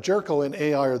Jericho and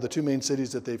Ai are the two main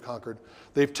cities that they've conquered.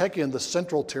 They've taken the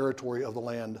central territory of the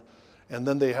land, and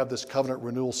then they have this covenant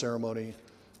renewal ceremony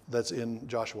that's in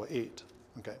Joshua 8.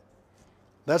 Okay,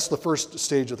 that's the first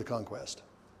stage of the conquest.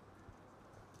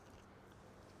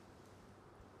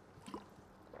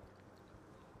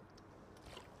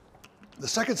 The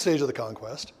second stage of the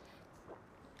conquest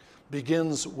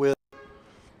begins with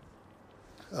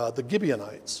the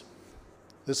Gibeonites.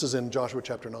 This is in Joshua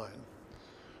chapter 9.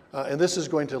 And this is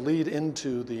going to lead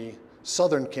into the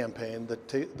southern campaign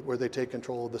where they take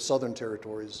control of the southern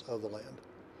territories of the land.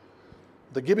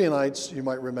 The Gibeonites, you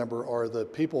might remember, are the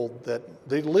people that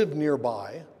they live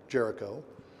nearby Jericho.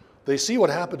 They see what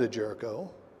happened to Jericho,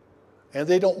 and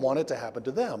they don't want it to happen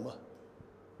to them.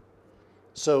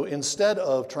 So instead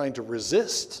of trying to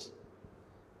resist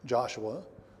Joshua,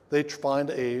 they find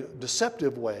a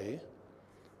deceptive way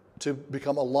to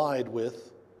become allied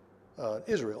with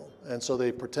Israel. And so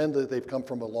they pretend that they've come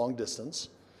from a long distance.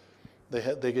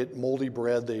 They get moldy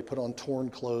bread. They put on torn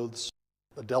clothes.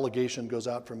 A delegation goes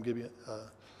out from Gibeon.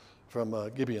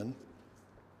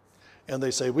 And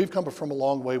they say, we've come from a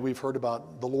long way. We've heard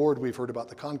about the Lord. We've heard about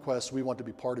the conquest. We want to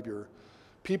be part of your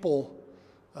people.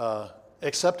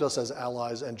 Accept us as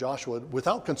allies. And Joshua,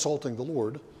 without consulting the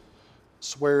Lord,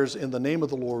 swears in the name of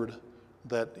the Lord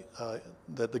that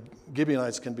the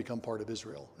Gibeonites can become part of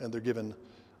Israel. And they're given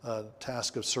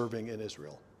task of serving in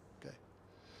Israel. Okay.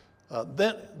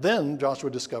 Then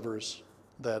Joshua discovers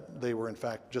that they were in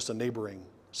fact just a neighboring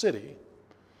city,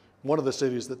 one of the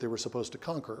cities that they were supposed to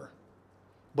conquer.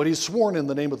 But he's sworn in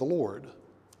the name of the Lord,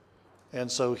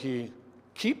 and so he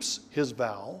keeps his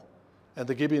vow, and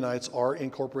the Gibeonites are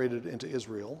incorporated into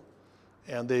Israel,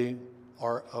 and they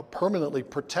are a permanently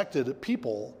protected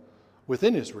people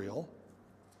within Israel.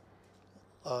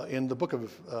 In the book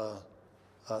of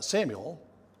Samuel,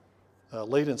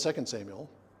 late in 2 Samuel,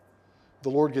 the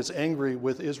Lord gets angry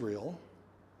with Israel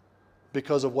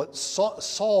because of what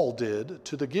Saul did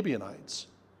to the Gibeonites.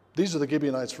 These are the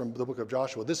Gibeonites from the book of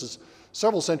Joshua. This is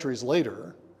several centuries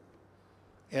later,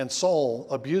 and Saul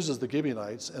abuses the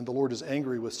Gibeonites, and the Lord is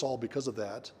angry with Saul because of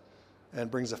that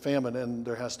and brings a famine, and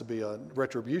there has to be a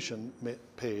retribution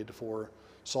paid for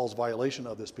Saul's violation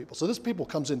of this people. So this people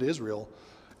comes into Israel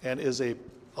and is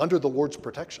under the Lord's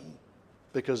protection,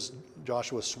 because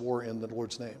Joshua swore in the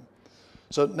Lord's name.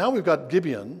 So now we've got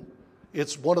Gibeon.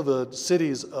 It's one of the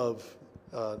cities of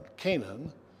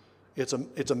Canaan. It's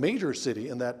a major city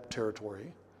in that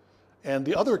territory. And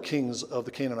the other kings of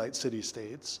the Canaanite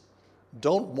city-states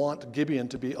don't want Gibeon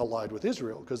to be allied with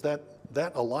Israel, because that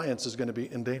alliance is going to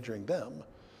be endangering them.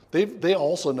 They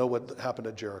also know what happened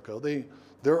at Jericho.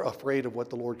 They're afraid of what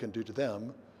the Lord can do to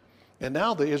them. And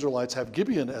now the Israelites have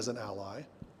Gibeon as an ally.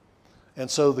 And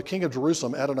so the king of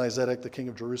Jerusalem, Adonizedek, the king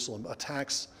of Jerusalem,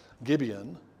 attacks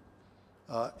Gibeon,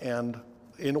 and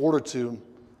in order to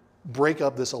break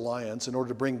up this alliance, in order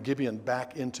to bring Gibeon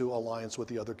back into alliance with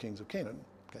the other kings of Canaan.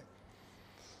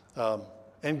 Okay.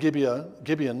 And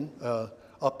Gibeon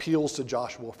appeals to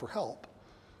Joshua for help,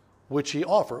 which he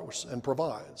offers and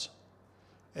provides.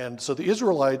 And so the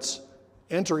Israelites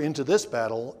enter into this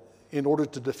battle in order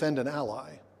to defend an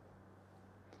ally.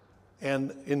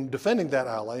 And in defending that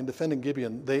ally, in defending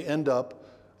Gibeon, they end up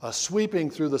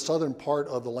sweeping through the southern part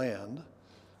of the land,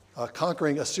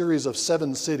 conquering a series of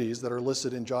 7 cities that are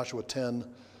listed in Joshua 10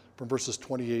 from verses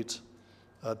 28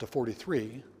 to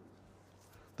 43.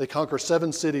 They conquer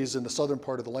 7 cities in the southern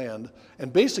part of the land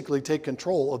and basically take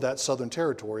control of that southern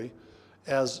territory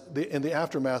in the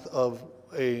aftermath of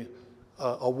a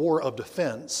war of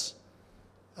defense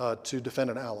to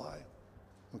defend an ally.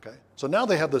 Okay, so now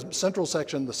they have the central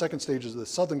section. The second stage is the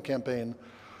southern campaign.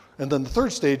 And then the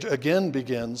third stage again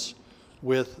begins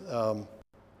with,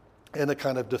 in a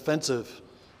kind of defensive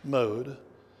mode.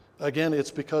 Again,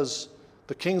 it's because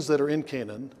the kings that are in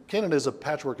Canaan is a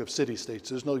patchwork of city-states.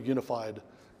 There's no unified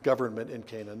government in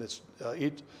Canaan.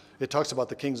 It talks about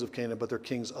the kings of Canaan, but they're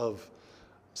kings of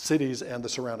cities and the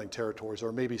surrounding territories,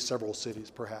 or maybe several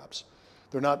cities perhaps.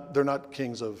 They're not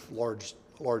kings of large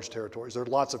territories. There are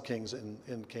lots of kings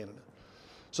in Canaan.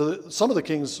 So some of the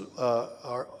kings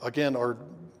are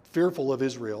fearful of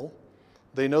Israel.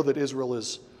 They know that Israel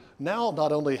is now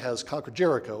not only has conquered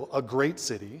Jericho, a great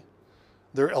city,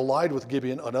 they're allied with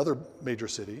Gibeon, another major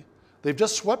city. They've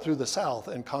just swept through the south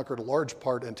and conquered a large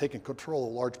part and taken control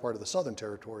of a large part of the southern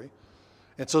territory.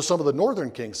 And so some of the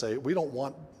northern kings say, we don't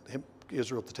want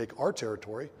Israel to take our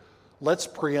territory. Let's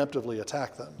preemptively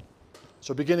attack them.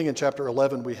 So beginning in chapter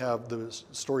 11, we have the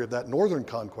story of that northern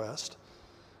conquest.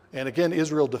 And again,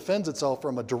 Israel defends itself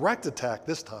from a direct attack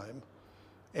this time.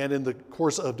 And in the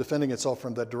course of defending itself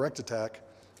from that direct attack,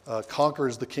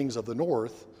 conquers the kings of the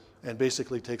north and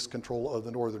basically takes control of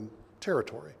the northern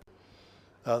territory.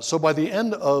 So by the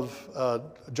end of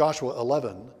Joshua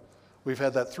 11, we've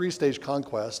had that three-stage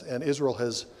conquest, and Israel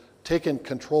has taken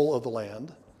control of the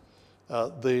land.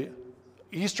 The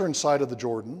eastern side of the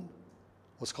Jordan,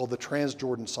 what's called the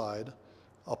Transjordan side,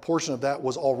 a portion of that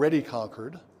was already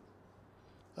conquered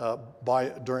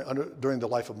during the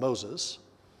life of Moses.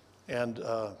 And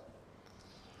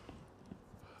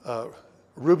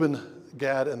Reuben,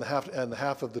 Gad, and the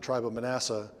half of the tribe of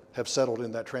Manasseh have settled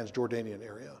in that Transjordanian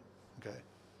area. Okay,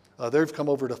 they've come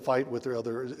over to fight with their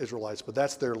other Israelites, but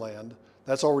that's their land.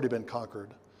 That's already been conquered.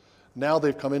 Now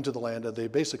they've come into the land, and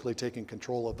they've basically taken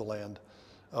control of the land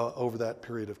over that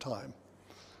period of time.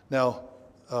 Now,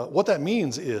 what that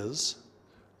means is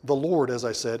the Lord, as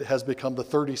I said, has become the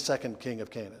 32nd king of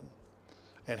Canaan.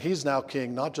 And he's now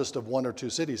king not just of one or two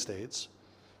city-states,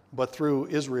 but through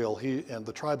Israel, he and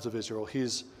the tribes of Israel,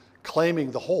 he's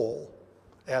claiming the whole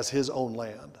as his own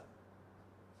land.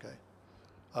 Okay.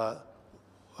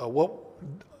 I will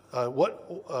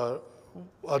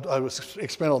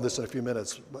expand on this in a few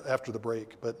minutes after the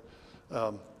break, but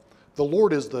the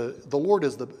Lord is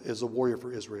a warrior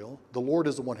for Israel. The Lord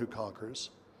is the one who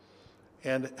conquers,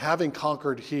 and having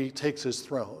conquered, he takes his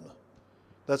throne.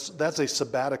 That's a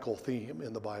sabbatical theme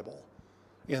in the Bible.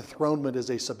 Enthronement is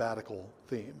a sabbatical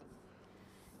theme.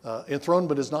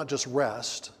 Enthronement is not just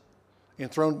rest.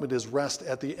 Enthronement is rest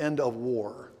at the end of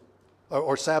war.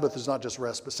 Or Sabbath is not just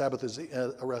rest, but Sabbath is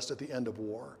a rest at the end of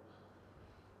war.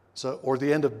 Or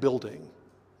the end of building.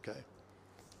 Okay.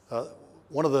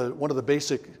 One of the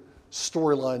basic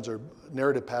storylines or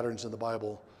narrative patterns in the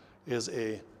Bible is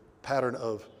a pattern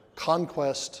of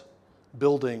conquest,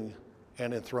 building,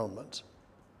 and enthronement.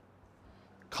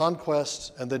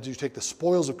 Conquest, and then you take the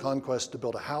spoils of conquest to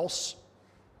build a house,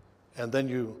 and then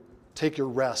you take your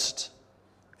rest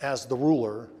as the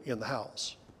ruler in the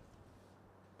house.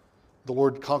 The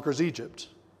Lord conquers Egypt.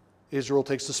 Israel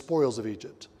takes the spoils of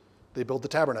Egypt. They build the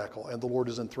tabernacle, and the Lord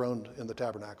is enthroned in the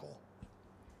tabernacle.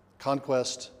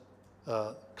 Conquest,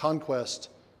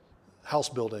 house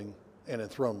building, and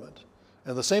enthronement.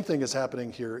 And the same thing is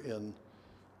happening here in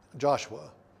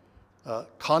Joshua.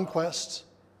 Conquest,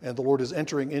 and the Lord is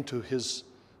entering into his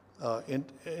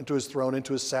throne,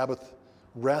 into his Sabbath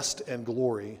rest and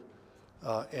glory.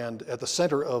 And at the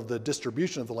center of the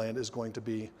distribution of the land is going to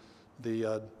be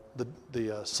the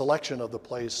selection of the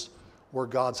place where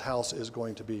God's house is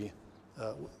going to be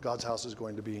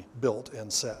built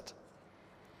and set.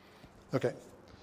 Okay.